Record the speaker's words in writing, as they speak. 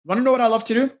Want to know what I love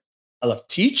to do? I love to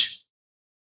teach.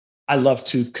 I love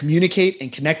to communicate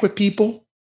and connect with people.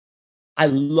 I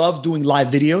love doing live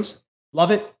videos.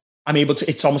 Love it.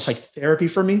 It's almost like therapy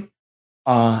for me.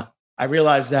 I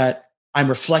realize that I'm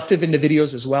reflective in the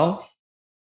videos as well.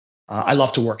 I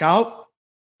love to work out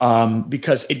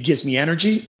because it gives me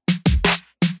energy.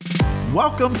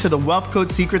 Welcome to the Wealth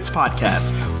Code Secrets podcast,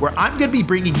 where I'm going to be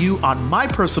bringing you on my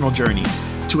personal journey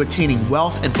to attaining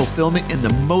wealth and fulfillment in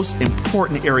the most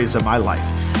important areas of my life.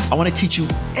 I want to teach you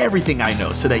everything I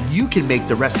know so that you can make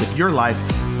the rest of your life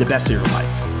the best of your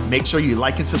life. Make sure you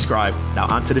like and subscribe. Now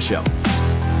on to the show.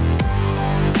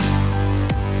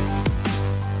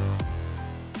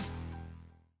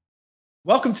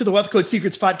 Welcome to the Wealth Code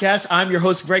Secrets podcast. I'm your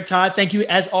host, Greg Todd. Thank you,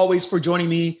 as always, for joining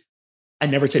me. I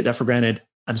never take that for granted.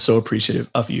 I'm so appreciative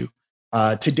of you.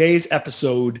 Today's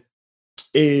episode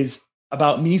is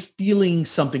about me feeling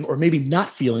something, or maybe not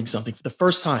feeling something, for the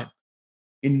first time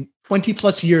in 20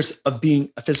 plus years of being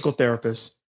a physical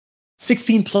therapist,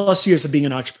 16 plus years of being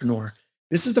an entrepreneur.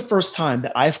 This is the first time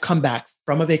that I've come back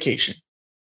from a vacation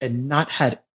and not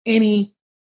had any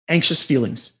anxious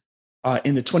feelings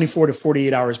in the 24 to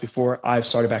 48 hours before I've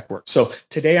started back work. So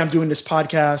today I'm doing this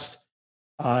podcast.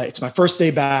 It's my first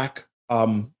day back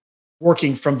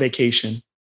working from vacation,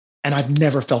 and I've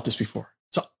never felt this before.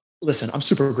 So listen, I'm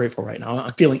super grateful right now.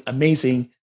 I'm feeling amazing.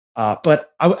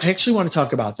 But I actually want to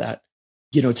talk about that,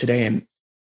 today. And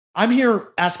I'm here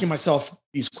asking myself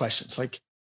these questions. Like,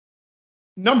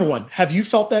 number one, have you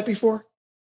felt that before?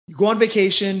 You go on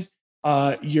vacation,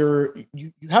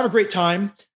 you have a great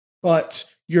time,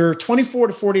 but you're 24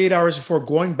 to 48 hours before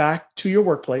going back to your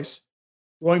workplace,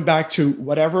 going back to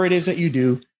whatever it is that you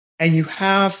do, and you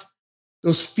have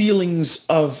those feelings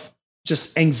of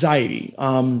just anxiety,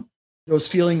 those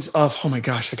feelings of, oh my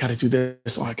gosh, I got to do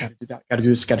this. Oh, I got to do that. Got to do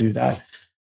this. Got to do that.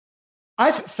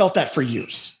 I've felt that for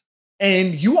years.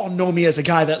 And you all know me as a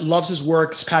guy that loves his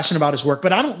work, is passionate about his work,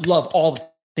 but I don't love all the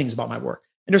things about my work.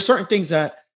 And there's certain things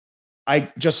that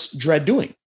I just dread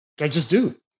doing. I just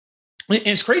do. And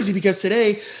it's crazy because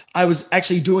today I was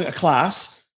actually doing a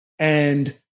class, and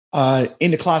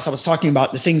in the class I was talking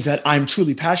about the things that I'm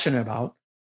truly passionate about.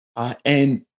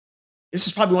 And this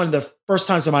is probably one of the first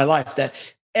times in my life that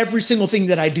every single thing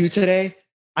that I do today,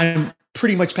 I'm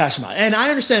pretty much passionate about. And I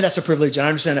understand that's a privilege, and I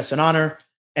understand that's an honor.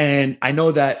 And I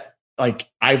know that, like,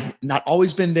 I've not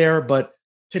always been there, but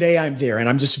today I'm there, and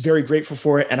I'm just very grateful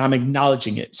for it, and I'm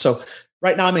acknowledging it. So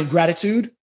right now I'm in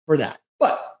gratitude for that.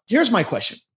 But here's my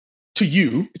question to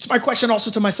you. It's my question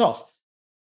also to myself.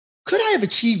 Could I have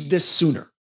achieved this sooner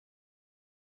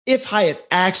if I had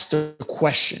asked the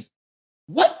question,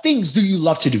 what things do you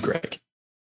love to do, Greg?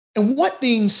 And what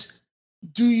things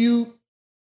do you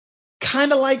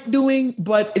kind of like doing,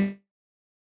 but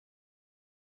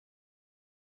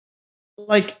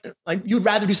like you'd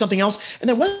rather do something else? And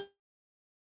then what?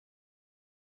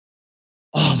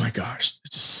 Oh my gosh,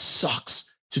 it just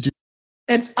sucks to do.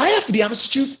 And I have to be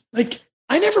honest with you, like,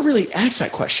 I never really asked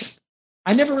that question.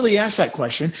 And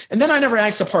then I never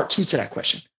asked a part two to that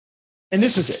question. And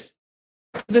this is it.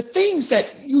 The things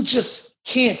that you just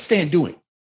can't stand doing.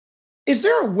 Is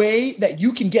there a way that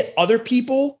you can get other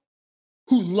people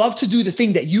who love to do the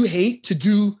thing that you hate to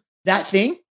do that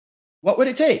thing? What would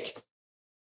it take?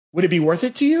 Would it be worth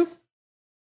it to you?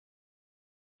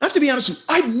 I have to be honest with you,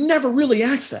 I never really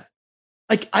asked that.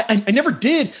 Like, I never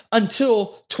did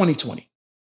until 2020.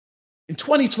 In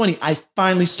 2020, I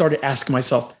finally started asking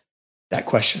myself that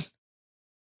question.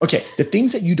 Okay, the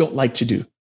things that you don't like to do,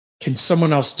 can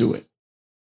someone else do it?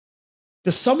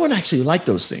 Does someone actually like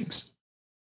those things?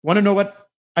 Want to know what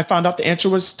I found out the answer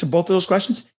was to both of those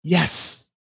questions? Yes.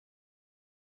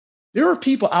 There are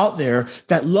people out there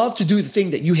that love to do the thing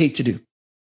that you hate to do.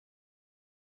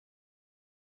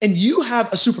 And you have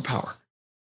a superpower.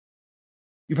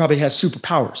 You probably have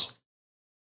superpowers.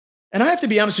 And I have to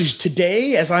be honest with you,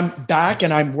 today, as I'm back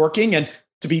and I'm working, and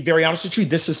to be very honest with you,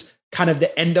 this is kind of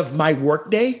the end of my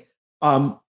work day.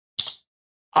 I'm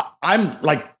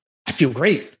like, I feel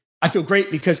great. I feel great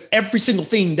because every single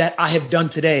thing that I have done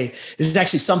today is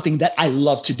actually something that I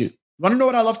love to do. You want to know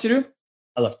what I love to do?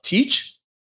 I love to teach.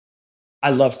 I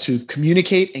love to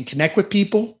communicate and connect with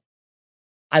people.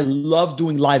 I love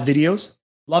doing live videos.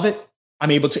 Love it.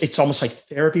 It's almost like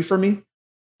therapy for me.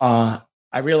 I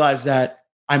realize that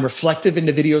I'm reflective in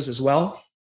the videos as well.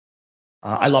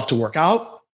 I love to work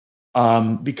out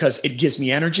because it gives me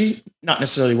energy, not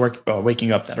necessarily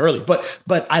waking up that early,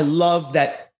 but I love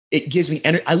that it gives me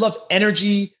energy. I love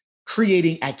energy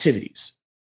creating activities.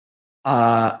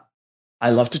 I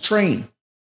love to train.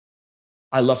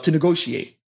 I love to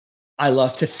negotiate. I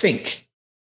love to think.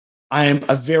 I am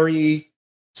a very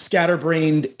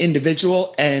scatterbrained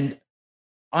individual. And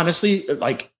honestly,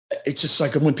 like, it's just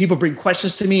like when people bring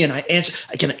questions to me and I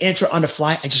can answer on the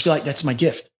fly. I just feel like that's my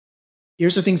gift.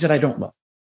 Here's the things that I don't love.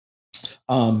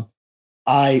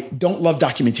 I don't love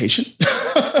documentation.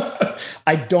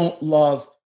 I don't love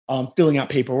filling out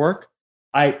paperwork.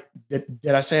 Did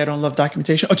I say I don't love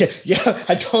documentation? Okay, yeah,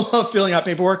 I don't love filling out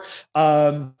paperwork.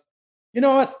 You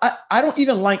know what? I don't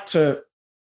even like to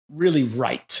really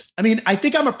write. I mean, I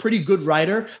think I'm a pretty good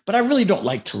writer, but I really don't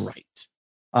like to write.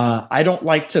 I don't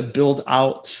like to build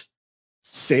out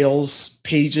sales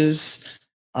pages.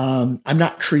 I'm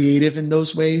not creative in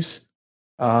those ways.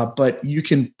 But you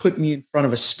can put me in front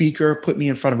of a speaker, put me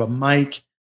in front of a mic,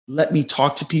 let me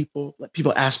talk to people, let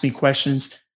people ask me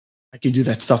questions. I can do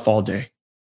that stuff all day.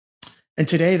 And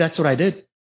today, that's what I did.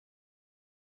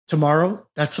 Tomorrow,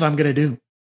 that's what I'm going to do.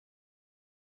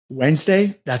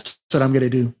 Wednesday, that's what I'm going to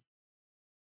do.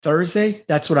 Thursday,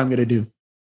 that's what I'm going to do.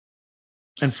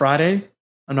 And Friday,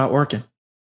 I'm not working.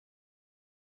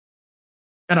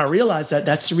 And I realized that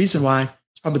that's the reason why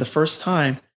it's probably the first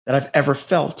time that I've ever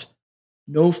felt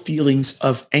no feelings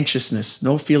of anxiousness,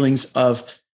 no feelings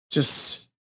of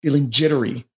just feeling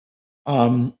jittery,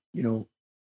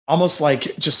 almost like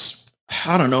just,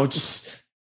 I don't know, just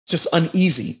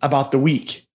uneasy about the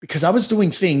week because I was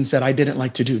doing things that I didn't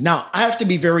like to do. Now, I have to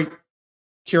be very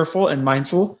careful and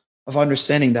mindful of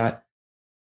understanding that,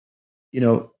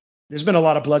 there's been a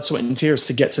lot of blood, sweat, and tears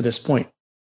to get to this point.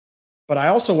 But I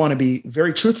also want to be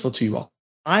very truthful to you all.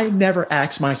 I never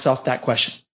asked myself that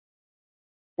question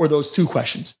or those two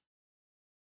questions.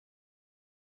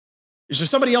 Is there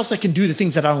somebody else that can do the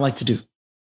things that I don't like to do?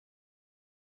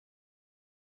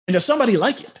 And does somebody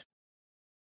like it?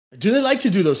 Do they like to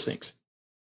do those things?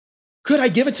 Could I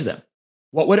give it to them?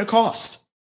 What would it cost?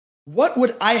 What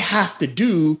would I have to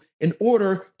do in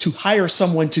order to hire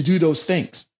someone to do those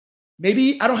things?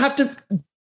 Maybe I don't have to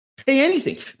pay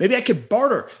anything. Maybe I could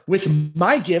barter with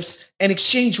my gifts and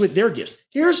exchange with their gifts.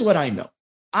 Here's what I know.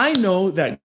 I know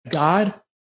that God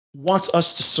wants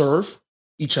us to serve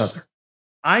each other.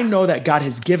 I know that God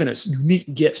has given us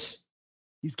unique gifts.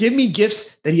 He's given me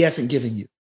gifts that he hasn't given you.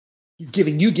 He's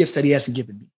giving you gifts that he hasn't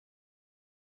given me.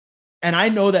 And I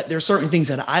know that there are certain things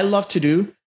that I love to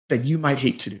do that you might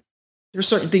hate to do. There are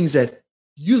certain things that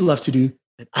you love to do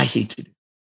that I hate to do.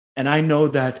 And I know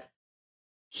that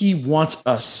he wants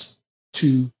us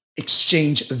to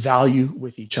exchange value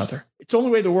with each other. It's the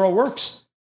only way the world works.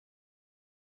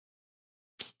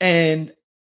 And,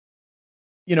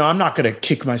 I'm not going to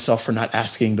kick myself for not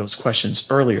asking those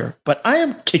questions earlier, but I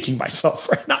am kicking myself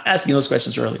for not asking those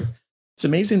questions earlier. It's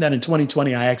amazing that in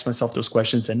 2020, I asked myself those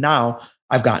questions and now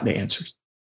I've gotten the answers.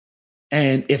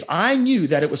 And if I knew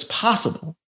that it was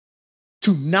possible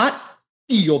to not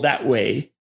feel that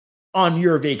way on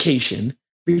your vacation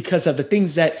because of the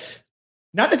things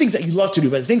not the things that you love to do,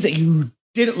 but the things that you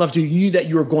didn't love to do, you knew that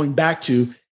you were going back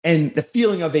to, and the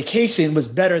feeling of vacation was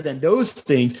better than those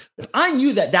things. If I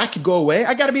knew that that could go away,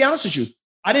 I got to be honest with you.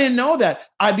 I didn't know that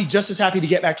I'd be just as happy to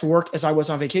get back to work as I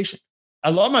was on vacation. I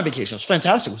love my vacation. It was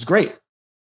fantastic. It was great.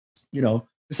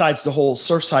 Besides the whole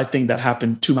Surfside thing that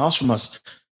happened 2 miles from us,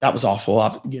 that was awful,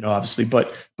 obviously,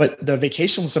 but the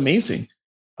vacation was amazing.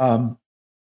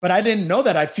 But I didn't know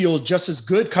that I'd feel just as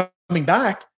good coming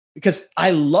back because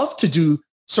I love to do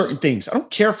certain things. I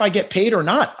don't care if I get paid or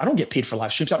not. I don't get paid for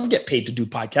live streams. I don't get paid to do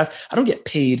podcasts. I don't get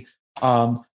paid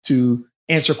to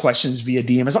answer questions via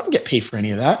DMs. I don't get paid for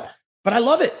any of that, but I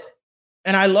love it.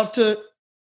 And I love to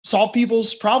solve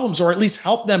people's problems or at least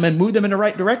help them and move them in the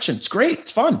right direction. It's great.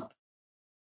 It's fun.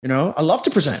 I love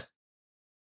to present.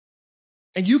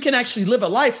 And you can actually live a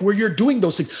life where you're doing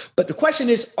those things. But the question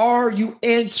is, are you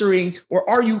answering or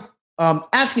are you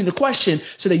asking the question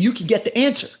so that you can get the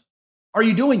answer? Are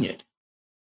you doing it?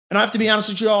 And I have to be honest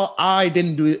with you all, I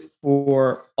didn't do it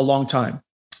for a long time.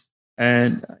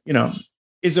 And,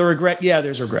 is there regret? Yeah,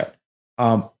 there's regret.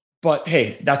 But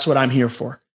hey, that's what I'm here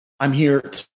for. I'm here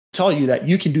to tell you that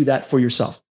you can do that for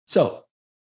yourself. So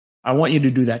I want you to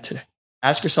do that today.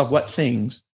 Ask yourself, what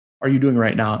things are you doing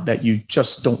right now that you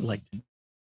just don't like to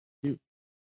do?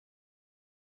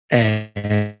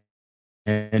 And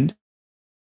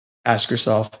ask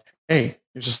yourself, hey,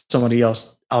 there's just somebody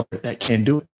else out there that can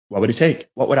do it. What would it take?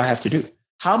 What would I have to do?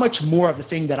 How much more of the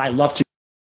thing that I love to do?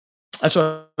 That's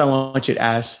what I want you to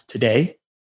ask today.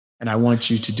 And I want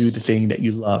you to do the thing that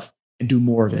you love and do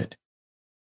more of it.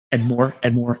 And more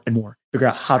and more and more. Figure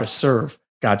out how to serve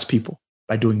God's people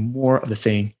by doing more of the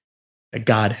thing that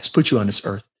God has put you on this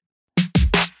earth.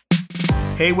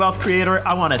 Hey, Wealth Creator,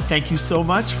 I want to thank you so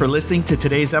much for listening to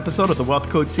today's episode of the Wealth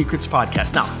Code Secrets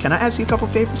podcast. Now, can I ask you a couple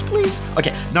favors, please?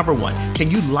 Okay, number one, can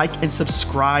you like and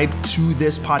subscribe to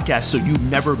this podcast so you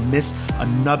never miss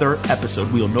another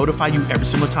episode? We'll notify you every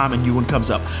single time a new one comes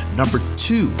up. Number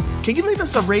two, can you leave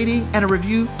us a rating and a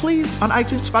review, please, on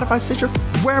iTunes, Spotify, Stitcher,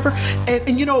 wherever?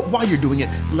 And you know, while you're doing it,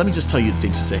 let me just tell you the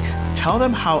things to say. Tell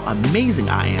them how amazing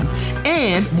I am,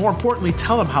 and more importantly,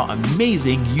 tell them how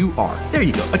amazing you are. There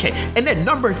you go. Okay, and then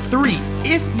number three,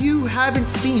 if you haven't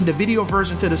seen the video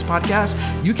version to this podcast,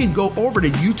 you can go over to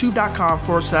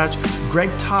youtube.com/Greg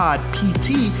Todd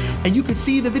PT, and you can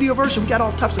see the video version. We got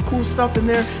all types of cool stuff in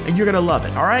there, and you're going to love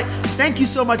it. All right. Thank you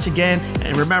so much again.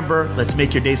 And remember, let's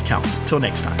make your days count. Till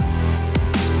next time.